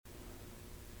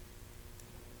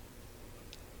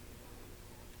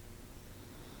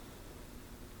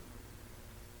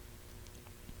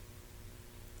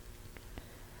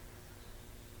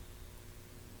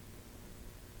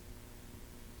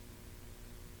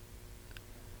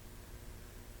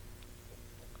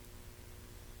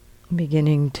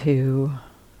beginning to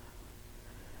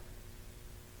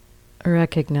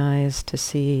recognize, to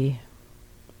see,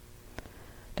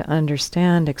 to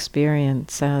understand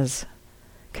experience as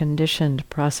conditioned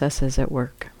processes at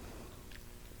work.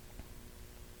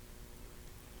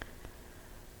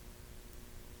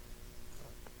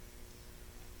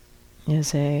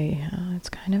 It's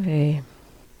kind of a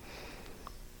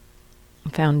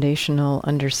foundational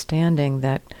understanding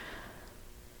that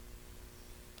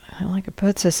it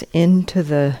puts us into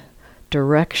the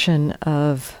direction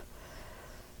of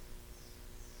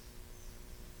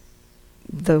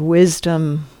the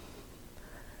wisdom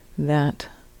that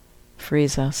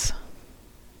frees us.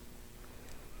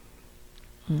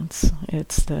 It's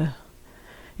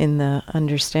in the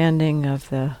understanding of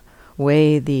the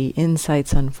way the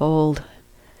insights unfold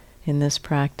in this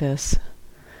practice,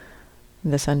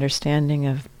 this understanding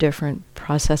of different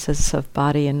processes of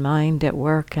body and mind at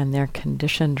work and their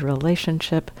conditioned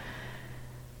relationship.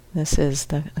 This is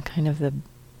the kind of the,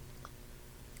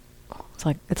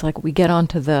 it's like we get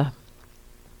onto the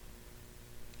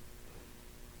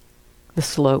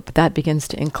slope that begins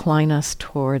to incline us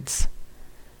towards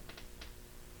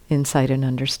insight and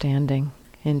understanding,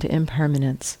 into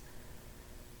impermanence,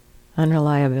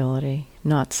 unreliability,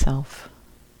 not self.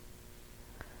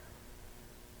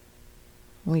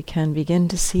 We can begin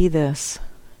to see this.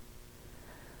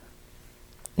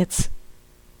 It's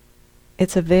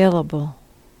available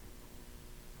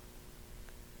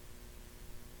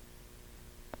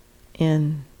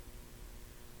in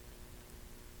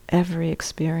every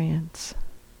experience.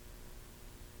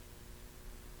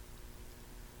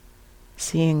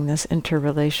 Seeing this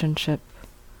interrelationship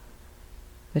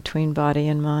between body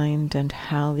and mind and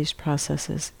how these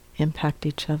processes impact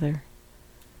each other.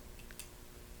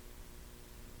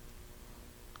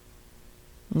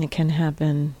 And it can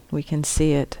happen, we can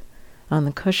see it on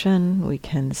the cushion, we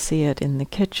can see it in the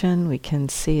kitchen, we can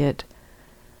see it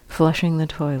flushing the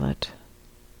toilet.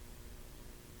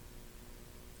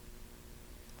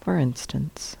 For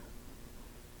instance,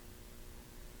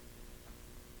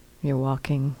 you're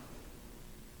walking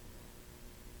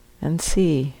and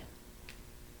see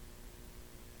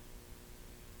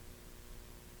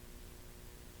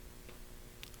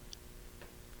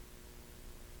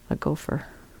a gopher.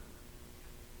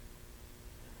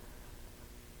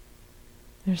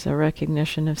 There's a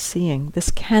recognition of seeing.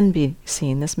 This can be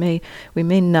seen. We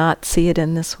may not see it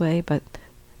in this way, but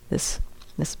this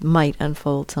might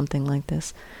unfold something like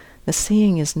this. The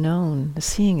seeing is known.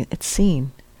 It's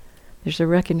seen. There's a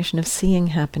recognition of seeing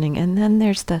happening, and then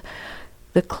there's the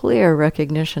clear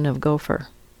recognition of gopher.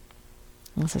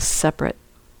 It's a separate.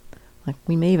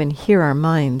 We may even hear our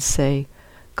minds say,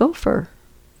 "Gopher."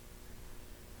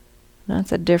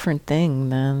 That's a different thing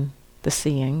than the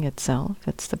seeing itself.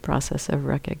 It's the process of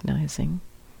recognizing.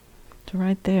 So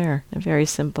right there, in a very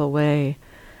simple way,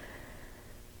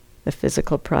 the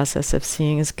physical process of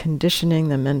seeing is conditioning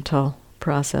the mental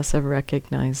process of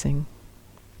recognizing.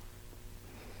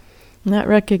 And that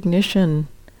recognition,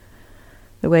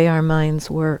 the way our minds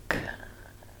work,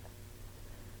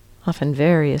 often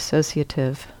very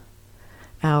associative,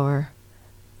 our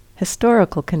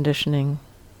historical conditioning,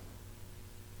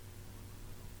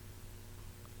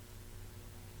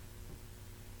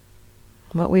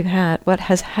 what we've had, what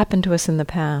has happened to us in the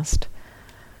past,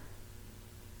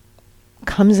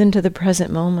 comes into the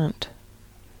present moment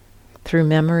through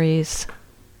memories,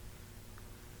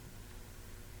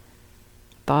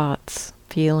 thoughts,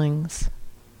 feelings.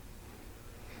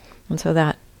 And so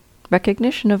that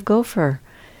recognition of gopher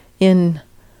in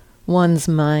one's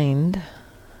mind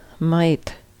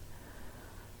might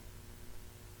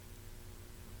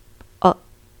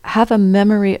have a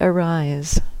memory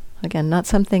arise. Again, not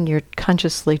something you're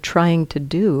consciously trying to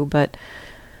do, but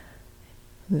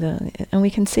and we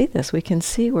can see this. We can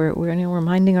see we're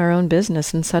minding our own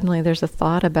business, and suddenly there's a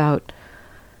thought about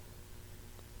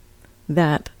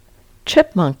that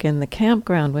chipmunk in the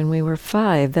campground when we were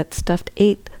 5 that stuffed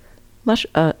 8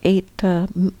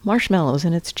 marshmallows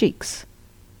in its cheeks.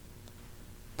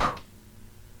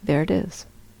 There it is,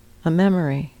 a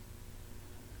memory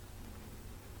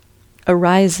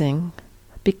arising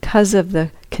because of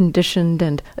the conditioned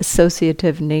and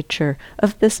associative nature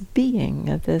of this being,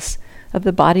 of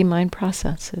the body-mind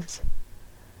processes.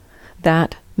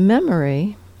 That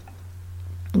memory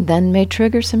then may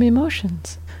trigger some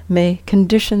emotions, may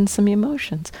condition some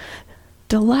emotions.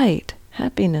 Delight,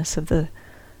 happiness of the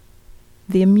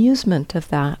amusement of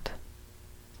that,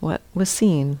 what was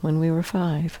seen when we were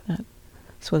 5.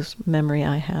 This was memory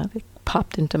I have. It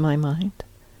popped into my mind.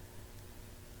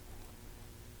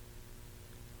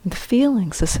 The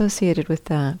feelings associated with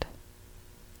that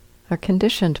are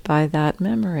conditioned by that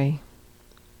memory.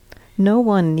 No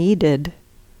one needed,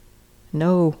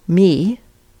 no me,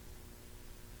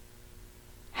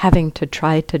 having to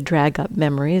try to drag up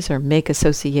memories or make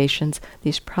associations,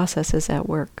 these processes at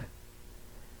work.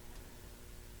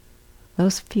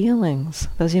 Those feelings,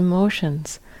 those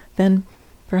emotions, then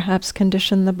perhaps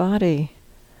condition the body.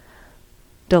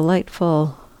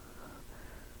 Delightful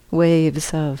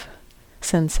waves of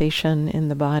sensation in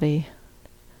the body,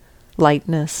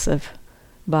 lightness of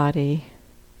body,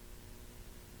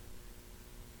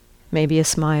 maybe a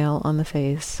smile on the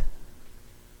face.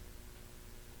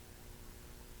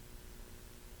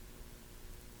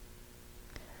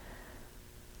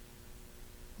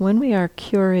 When we are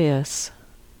curious,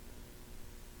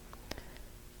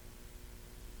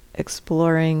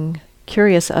 exploring,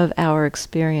 curious of our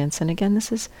experience, and again,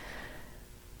 this is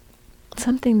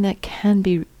something that can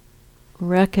be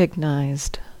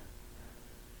recognized.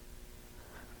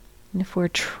 And if we're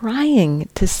trying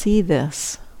to see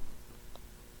this,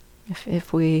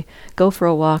 if we go for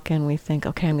a walk and we think,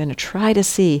 okay, I'm going to try to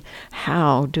see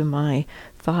how do my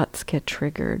thoughts get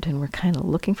triggered, and we're kind of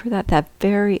looking for that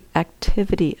very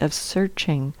activity of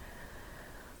searching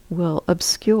will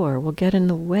obscure, will get in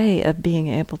the way of being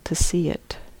able to see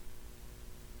it.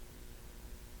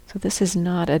 So this is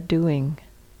not a doing.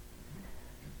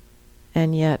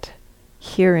 And yet,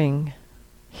 hearing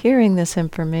this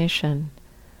information,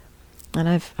 and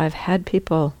I've had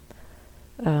people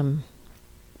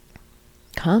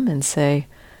come and say,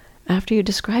 after you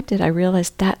described it, I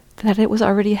realized that it was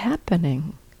already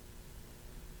happening.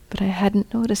 But I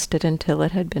hadn't noticed it until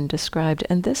it had been described.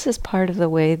 And this is part of the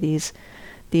way these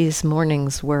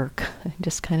mornings work.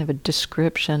 Just kind of a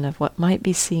description of what might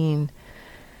be seen,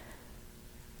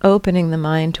 opening the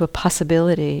mind to a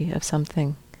possibility of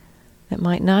something that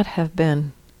might not have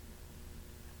been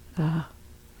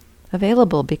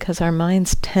available, because our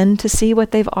minds tend to see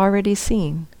what they've already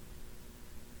seen.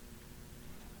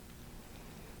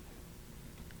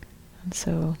 And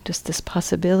so just this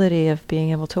possibility of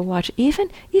being able to watch, even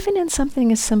in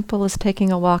something as simple as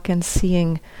taking a walk and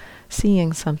seeing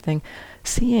something,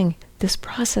 seeing this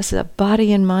process of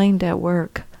body and mind at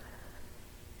work.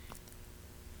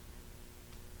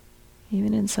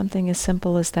 Even in something as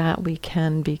simple as that, we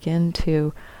can begin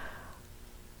to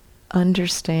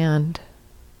understand.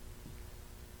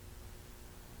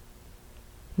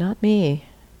 Not me,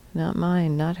 not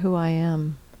mine, not who I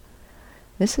am.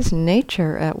 This is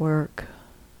nature at work.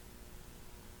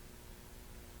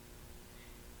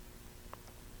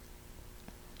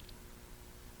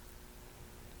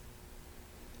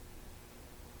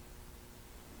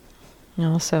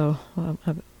 Also,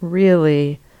 a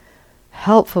really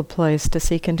helpful place to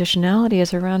see conditionality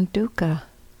is around dukkha.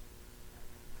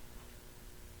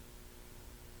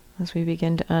 As we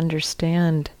begin to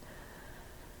understand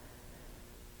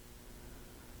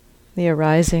the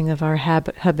arising of our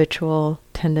habitual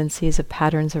tendencies of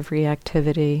patterns of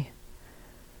reactivity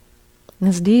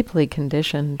is deeply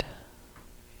conditioned.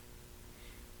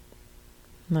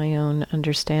 My own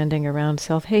understanding around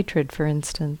self-hatred, for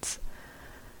instance,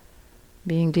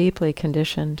 being deeply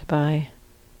conditioned by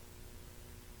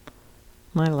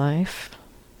my life,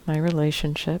 my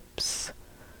relationships,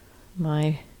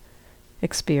 my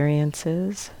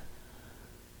experiences.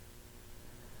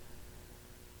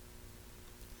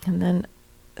 And then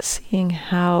seeing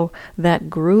how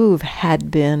that groove had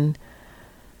been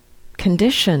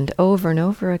conditioned over and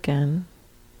over again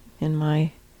in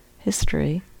my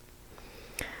history.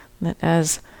 That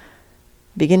as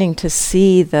beginning to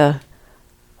see the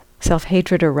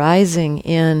self-hatred arising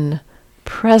in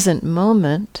present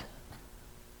moment,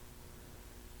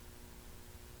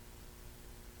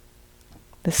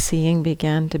 the seeing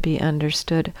began to be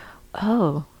understood.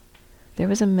 Oh, there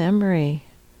was a memory.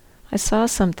 I saw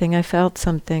something, I felt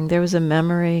something. There was a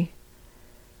memory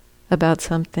about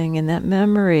something, and that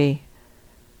memory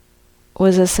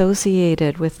was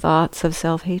associated with thoughts of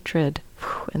self-hatred.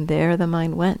 And there the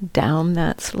mind went down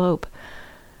that slope.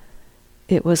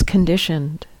 It was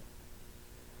conditioned.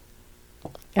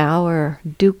 Our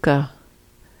dukkha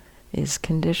is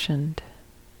conditioned.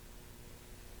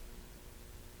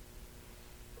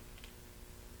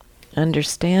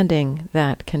 Understanding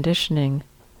that conditioning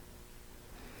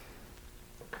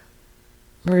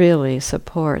really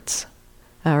supports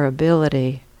our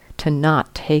ability to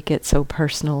not take it so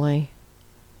personally.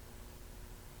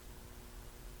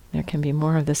 There can be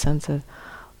more of the sense of,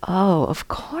 oh, of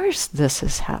course this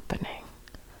is happening.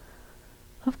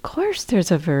 Of course there's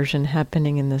aversion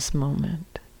happening in this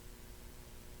moment.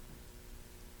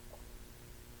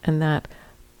 And that,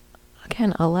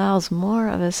 again, allows more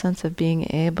of a sense of being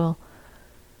able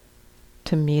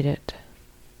to meet it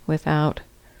without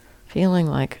feeling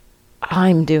like,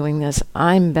 I'm doing this,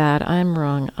 I'm bad, I'm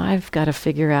wrong, I've got to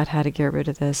figure out how to get rid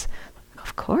of this.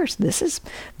 Of course, this is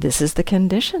the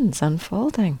conditions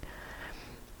unfolding.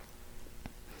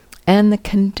 And the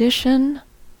condition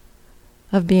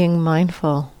of being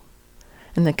mindful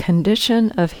and the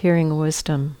condition of hearing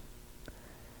wisdom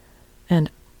and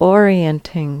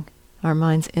orienting our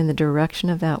minds in the direction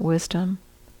of that wisdom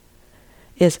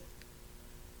is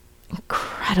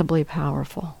incredibly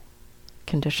powerful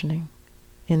conditioning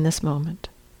in this moment.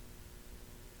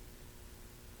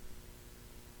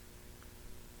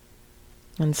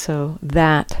 And so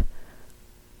that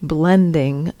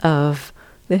blending of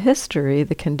the history,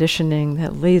 the conditioning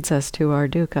that leads us to our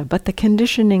dukkha, but the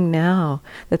conditioning now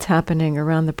that's happening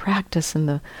around the practice and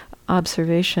the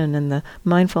observation and the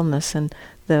mindfulness and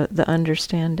the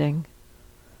understanding,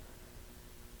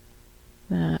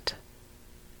 that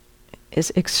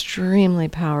is extremely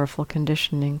powerful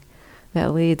conditioning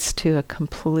that leads to a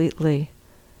completely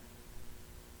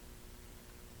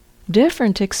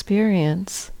different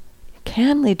experience,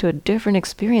 can lead to a different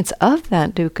experience of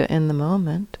that dukkha in the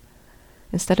moment.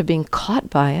 Instead of being caught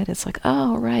by it, it's like,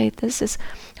 oh, right, this is,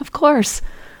 of course,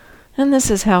 and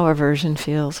this is how aversion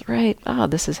feels, right? Oh,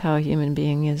 this is how a human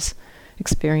being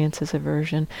experiences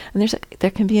aversion. And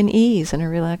there can be an ease and a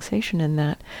relaxation in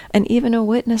that, and even a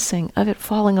witnessing of it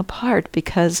falling apart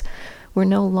because we're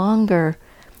no longer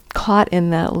caught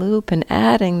in that loop and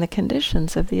adding the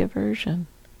conditions of the aversion.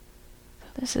 So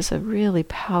this is a really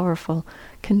powerful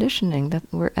conditioning that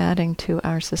we're adding to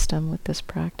our system with this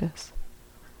practice.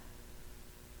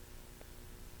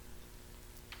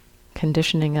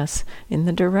 Conditioning us in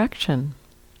the direction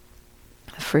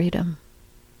of freedom.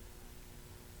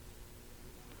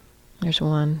 There's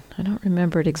one, I don't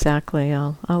remember it exactly.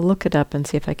 I'll look it up and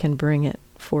see if I can bring it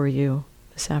for you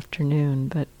this afternoon.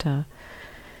 But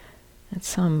it's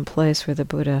some place where the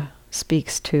Buddha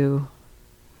speaks to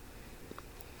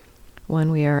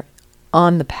when we are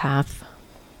on the path.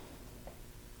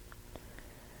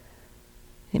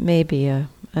 It may be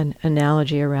an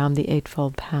analogy around the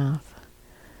Eightfold Path.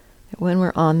 When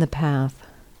we're on the path,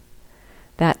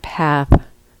 that path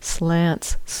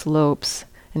slants, slopes,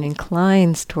 and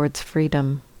inclines towards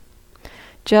freedom,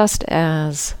 just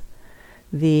as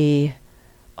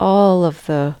all of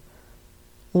the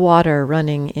water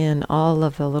running in all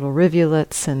of the little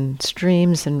rivulets and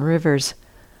streams and rivers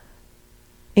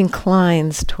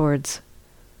inclines towards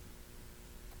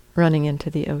running into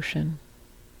the ocean.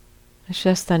 It's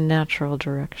just the natural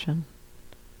direction.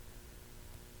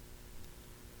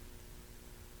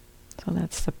 So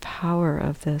that's the power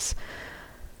of this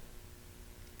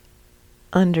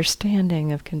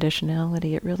understanding of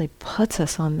conditionality. It really puts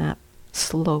us on that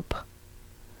slope.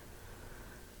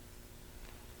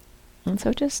 And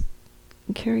so just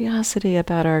curiosity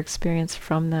about our experience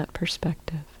from that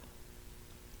perspective.